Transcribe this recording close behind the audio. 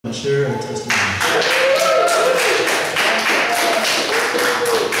and share a testimony.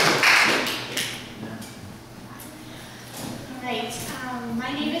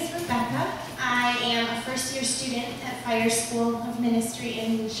 My name is Rebekah. I am a first-year student at Fire School of Ministry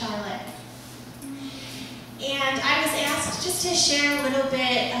in Charlotte. And I was asked just to share a little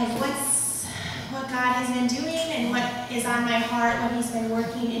bit of what God has been doing and what is on my heart, what He's been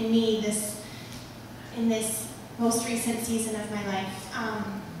working in me in this most recent season of my life.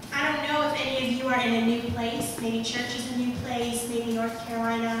 I don't know if any of you are in a new place. Maybe church is a new place, maybe North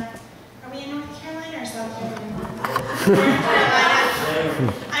Carolina. Are we in North Carolina or South Carolina? North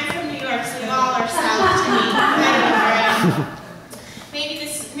Carolina. I'm from New York, so you all are south to me. I don't know where I am.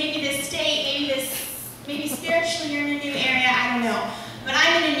 Maybe this state, maybe spiritually you're in a new area, I don't know. But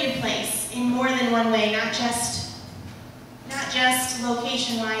I'm in a new place in more than one way, not just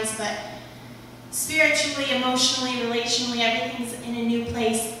location-wise, but spiritually, emotionally, relationally, everything's in a new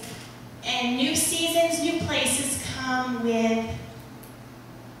place. And new seasons, new places come with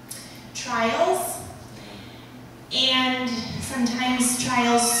trials, and sometimes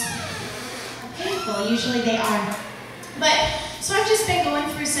trials are painful. Usually they are. So I've just been going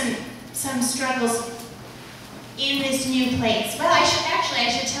through some struggles in this new place. Well, I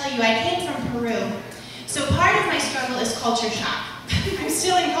should tell you, I came from Peru. So part of my struggle is culture shock. I'm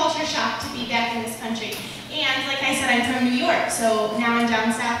still in culture shock to be back in this country. And like I said, I'm from New York, so now I'm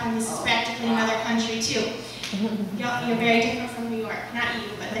down south, and this is practically another country too. You're very different from New York. Not you,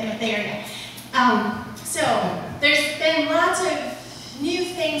 but the area. So there's been lots of new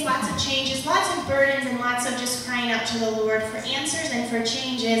things, lots of changes, lots of burdens, and lots of just crying out to the Lord for answers and for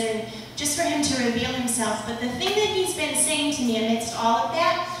changes and just for Him to reveal Himself. But the thing that He's been saying to me amidst all of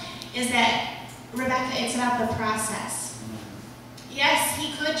that is that, Rebekah, it's about the process. Yes,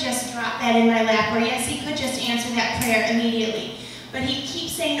 He could just drop that in my lap, or yes, He could just answer that prayer immediately. But He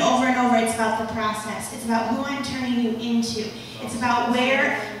keeps saying over and over, it's about the process. It's about who I'm turning you into. It's about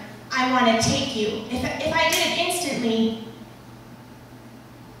where I want to take you. If I did it instantly,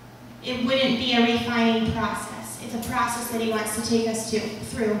 it wouldn't be a refining process. It's a process that He wants to take us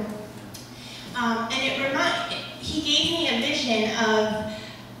through. He gave me a vision of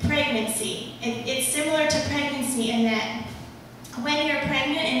pregnancy. It's similar to pregnancy in that when you're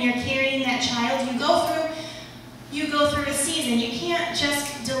pregnant and you're carrying that child, you go through a season. You can't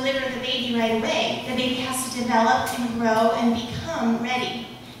just deliver the baby right away. The baby has to develop and grow and become ready.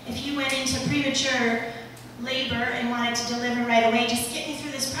 If you went into premature labor and wanted to deliver right away, just get me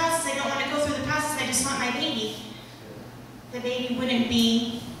through this process. I don't want to go through the process. I just want my baby. The baby wouldn't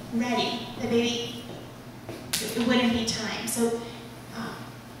be ready. It wouldn't be time. So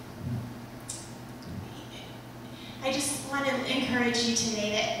I just want to encourage you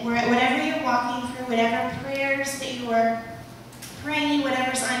today that whatever you're walking through, whatever prayers that you are praying,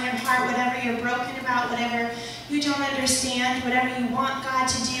 whatever's on your heart, whatever you're broken about, whatever you don't understand, whatever you want God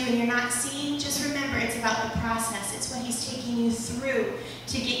to do and you're not seeing, just remember it's about the process. It's what He's taking you through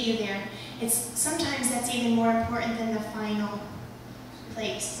to get you there. Sometimes that's even more important than the final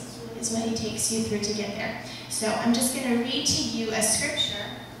place, is what He takes you through to get there. So I'm just going to read to you a scripture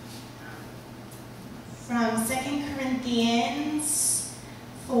from 2 Corinthians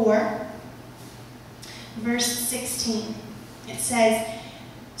 4, verse 16. It says,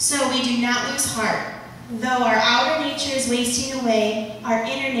 "So we do not lose heart. Though our outer nature is wasting away, our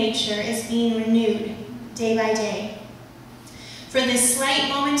inner nature is being renewed day by day. For this slight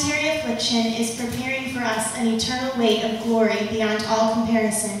momentary affliction is preparing for us an eternal weight of glory beyond all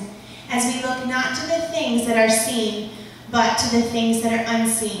comparison, as we look not to the things that are seen, but to the things that are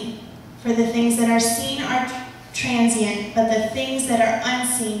unseen. For the things that are seen are transient, but the things that are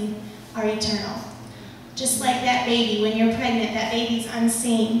unseen are eternal." Just like that baby, when you're pregnant, that baby's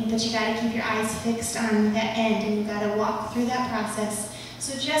unseen, but you got to keep your eyes fixed on that end, and you got to walk through that process.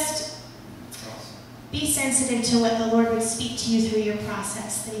 So just be sensitive to what the Lord would speak to you through your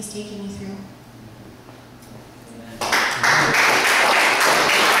process that He's taking you through.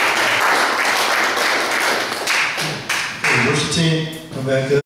 Worship team, come back up.